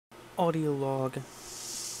Audio log,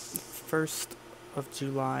 1st of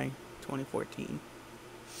July 2014.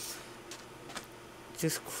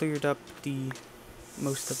 Just cleared up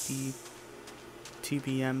most of the 2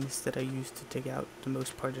 BMs that I used to dig out the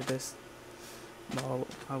most part of this while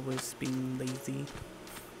I was being lazy.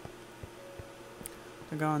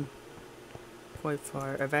 They're gone quite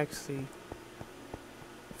far. I've actually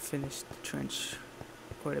finished the trench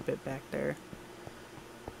quite a bit back there.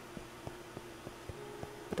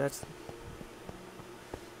 But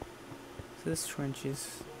this trench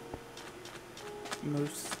is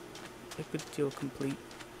a good deal complete.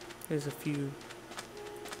 There's a few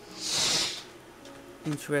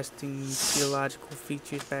interesting geological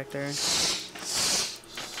features back there.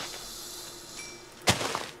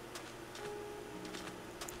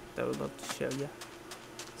 That I would love to show you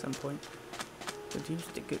at some point. But here's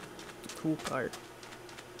the cool part.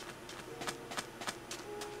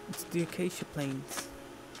 It's the Acacia Plains.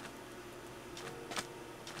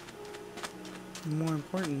 More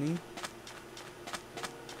importantly,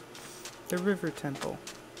 the River Temple.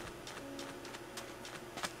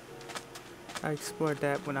 I explored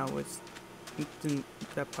that when I was...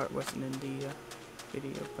 that part wasn't in the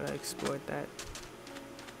video, but I explored that.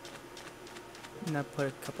 And I put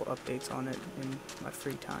a couple updates on it in my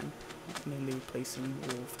free time. Mainly replacing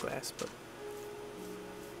wolf glass, but...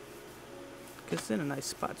 because it's in a nice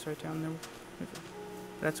spot, it's right down there.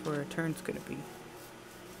 That's where our turn's gonna be.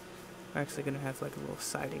 We're actually gonna have like a little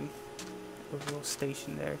siding, a little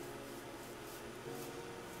station there.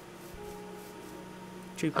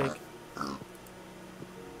 Tree pig.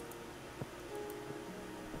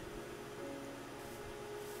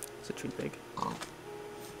 It's a tree pig.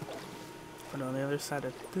 But on the other side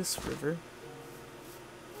of this river,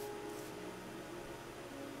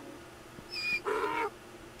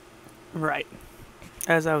 right,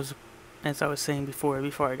 as I was saying before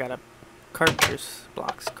I got a carpenter's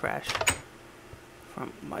blocks crash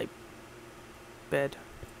from my bed.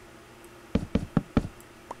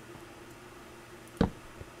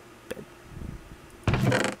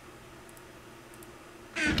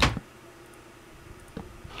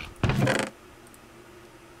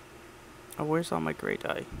 Oh, where's all my gray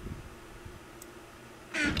dye?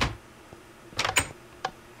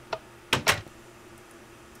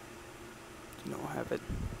 Don't have it.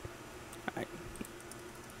 Alright.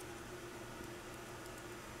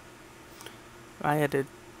 I had to...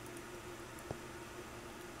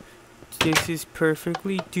 This is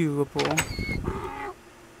perfectly doable.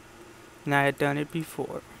 And I had done it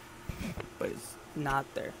before. But it's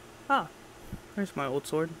not there. Ah, there's my old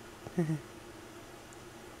sword.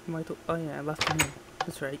 Oh yeah, I left them here.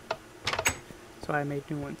 That's right. So I made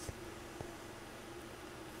new ones.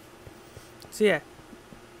 So yeah.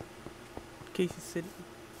 Acacia City.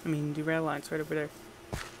 The rail line's right over there.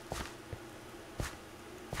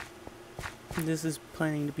 And this is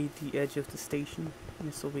planning to be the edge of the station. And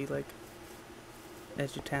this will be like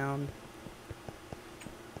edge of town.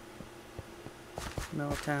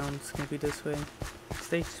 Town's gonna be this way. The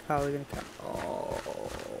station's probably gonna come all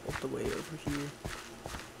the way over here.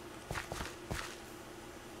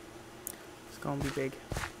 It's gonna be big.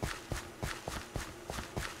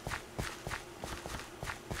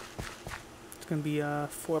 It's gonna be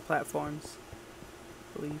 4 platforms,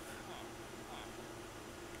 I believe.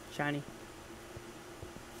 Shiny.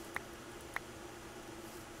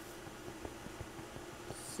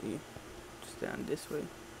 Let's see, just down this way.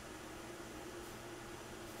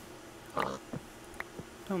 I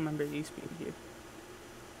don't remember these being here.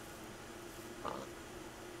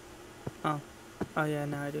 Oh yeah,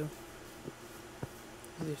 now I do.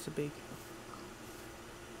 There's a big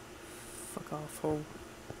fuck off hole.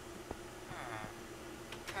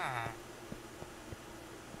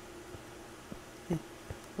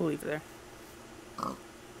 We'll leave it there.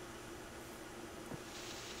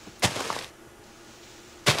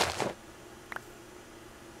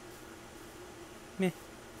 Meh.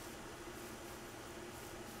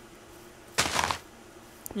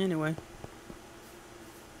 Anyway.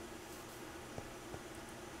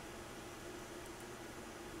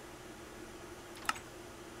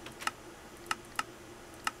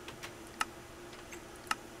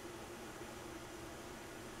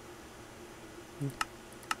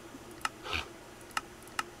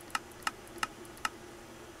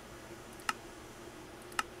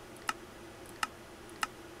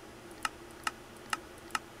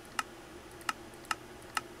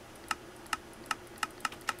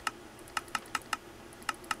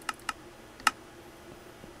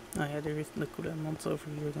 Oh yeah, there is liquid emeralds over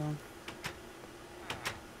here though.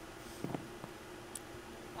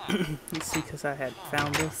 You see, because I had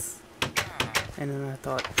found this, and then I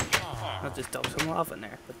thought, I'll just dump some lava in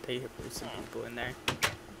there, but there was some people in there.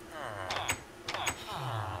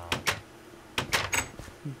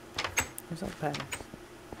 Where's all the patterns?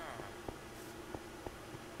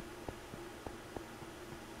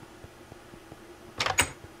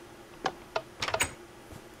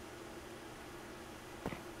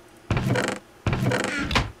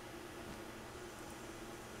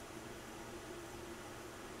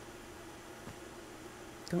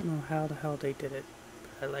 Don't know how the hell they did it,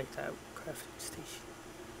 but I like that crafting station.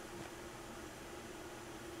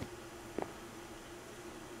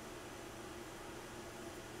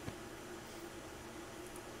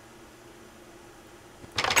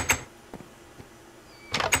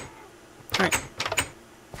 Alright.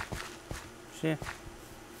 So yeah.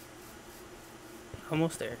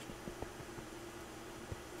 Almost there.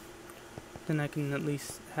 Then I can at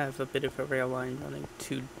least have a bit of a rail line running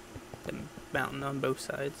to the mountain on both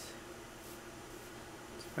sides.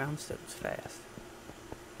 Roundstone's fast.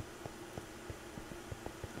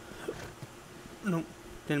 Nope,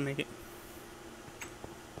 didn't make it.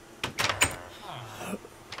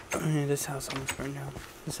 Yeah, this house almost burned down.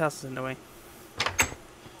 This house is in the way.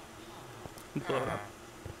 Blow it up.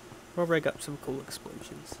 We'll rig up some cool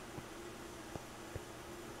explosions.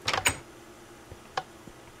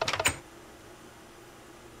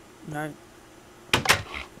 Alright.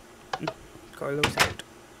 Carlos out.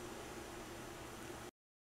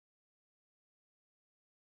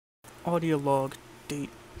 Audio log date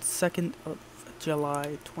 2nd of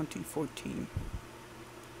July 2014.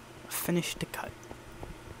 Finished the cut.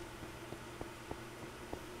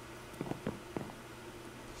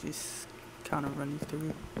 Just kind of running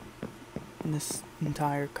through this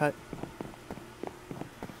entire cut,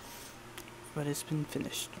 but it's been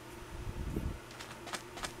finished.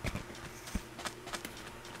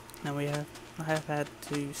 Now I have had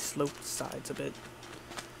to slope the sides a bit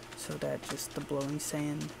so that just the blowing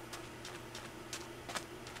sand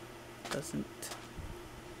doesn't.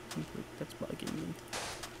 That's bugging me.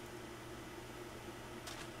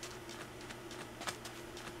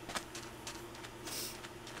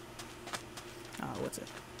 What's it?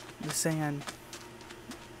 The sand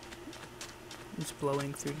is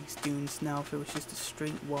blowing through these dunes now. If it was just a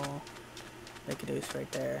straight wall, like it is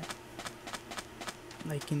right there,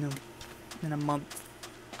 like in a month,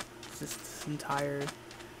 just this entire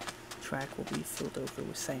track will be filled over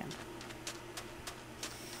with sand.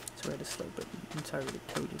 So we had to slope it. It's already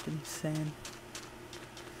coated in sand.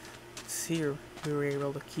 Here we were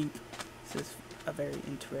able to keep. This is a very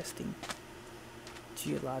interesting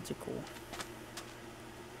geological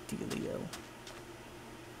dealio.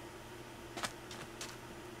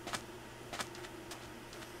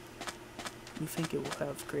 We think it will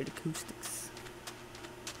have great acoustics.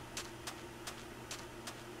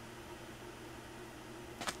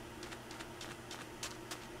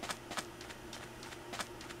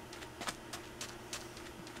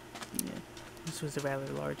 Yeah, this was a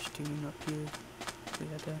rather large dune up here we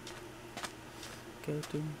had to go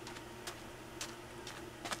through.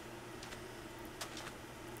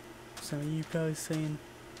 Some of you probably saying,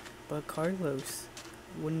 but Carlos,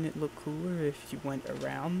 wouldn't it look cooler if you went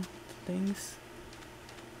around things?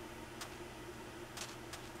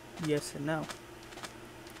 Yes and no.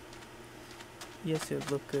 Yes, it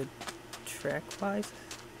would look good track-wise,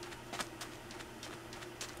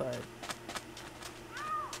 but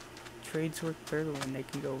trades work better when they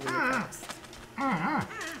can go really fast.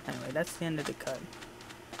 Anyway, that's the end of the cut.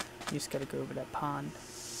 You just gotta go over that pond,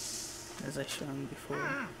 as I shown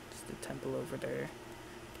before. The temple over there.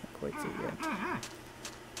 Can't quite see it yet.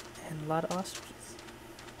 And a lot of ostriches.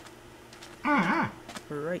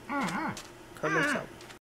 We're right. Carlos out.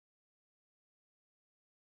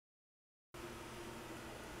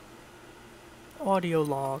 Audio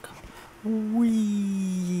log. Wee.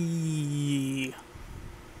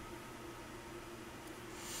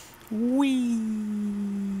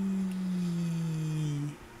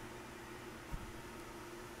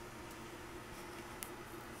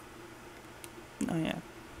 Oh yeah.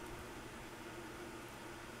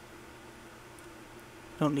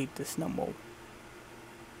 Don't need this no more.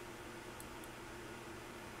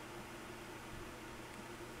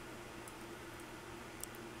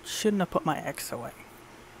 Shouldn't have put my X away.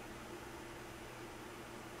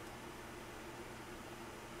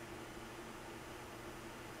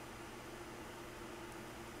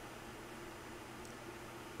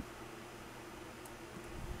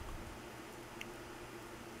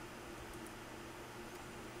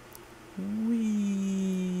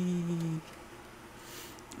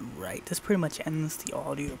 Right, this pretty much ends the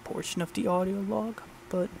audio portion of the audio log,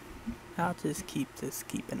 but I'll just keep this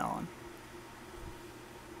keeping on.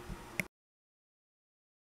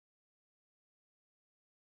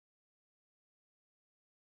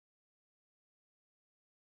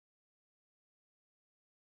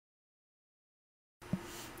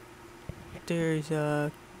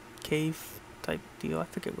 upstairs cave type deal. I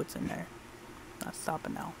forget what's in there. Not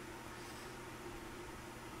stopping now.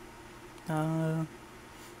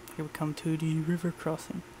 Here we come to the river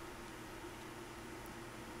crossing.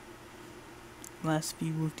 Last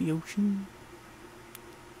view of the ocean.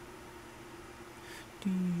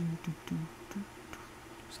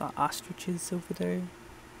 Saw ostriches over there.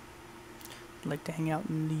 Like to hang out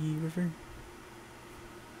in the river.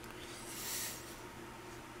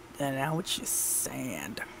 And now it's just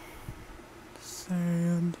sand.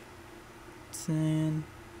 Sand. Sand.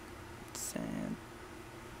 Sand.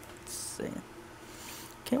 Sand.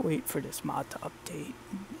 Can't wait for this mod to update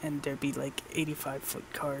and there be like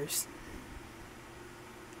 85-foot cars.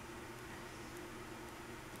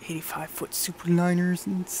 85-foot superliners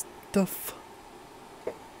and stuff.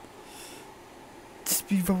 Just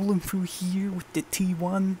be rolling through here with the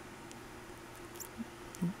T1.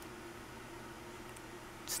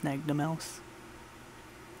 Snag the mouse.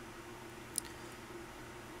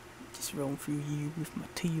 Just rolling through here with my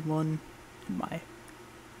T1 and my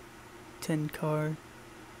 10 car,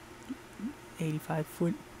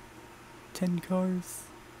 85-foot 10 cars.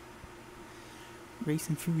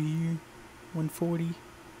 Racing through here, 140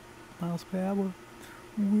 miles per hour.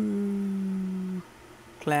 Woo!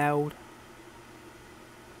 Cloud.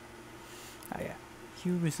 Oh yeah,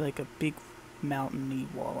 here was like a big mountain knee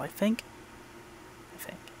wall, I think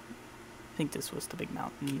this was the big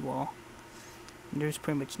mountain knee wall. And there's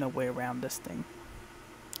pretty much no way around this thing.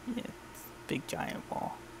 Yeah, it's a big giant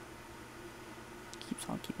wall. Keeps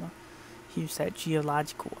on keeping on. Here's that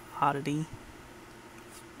geological oddity.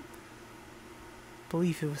 I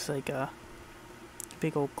believe it was like a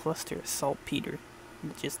big old cluster of saltpeter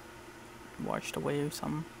that just washed away or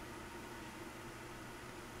something.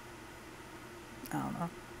 I don't know.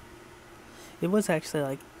 It was actually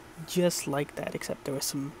like just like that, except there was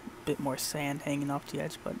some bit more sand hanging off the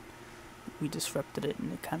edge, but we disrupted it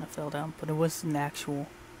and it kind of fell down. But it was an actual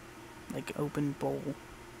like open bowl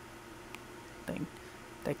thing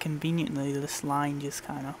that conveniently this line just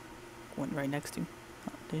kind of went right next to.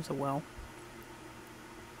 Oh, there's a well.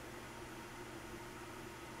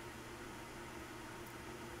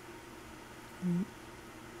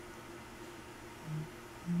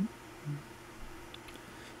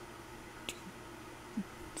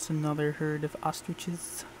 It's another herd of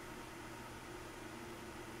ostriches.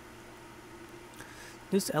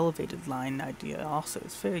 This elevated line idea also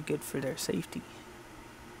is very good for their safety.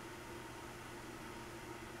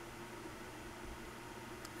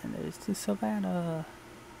 And there's the savannah.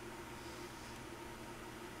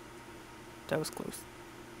 That was close.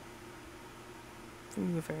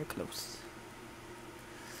 We were very close.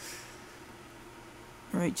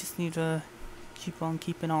 Right, just need to keep on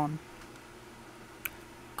keeping on.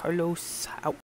 Carlos out.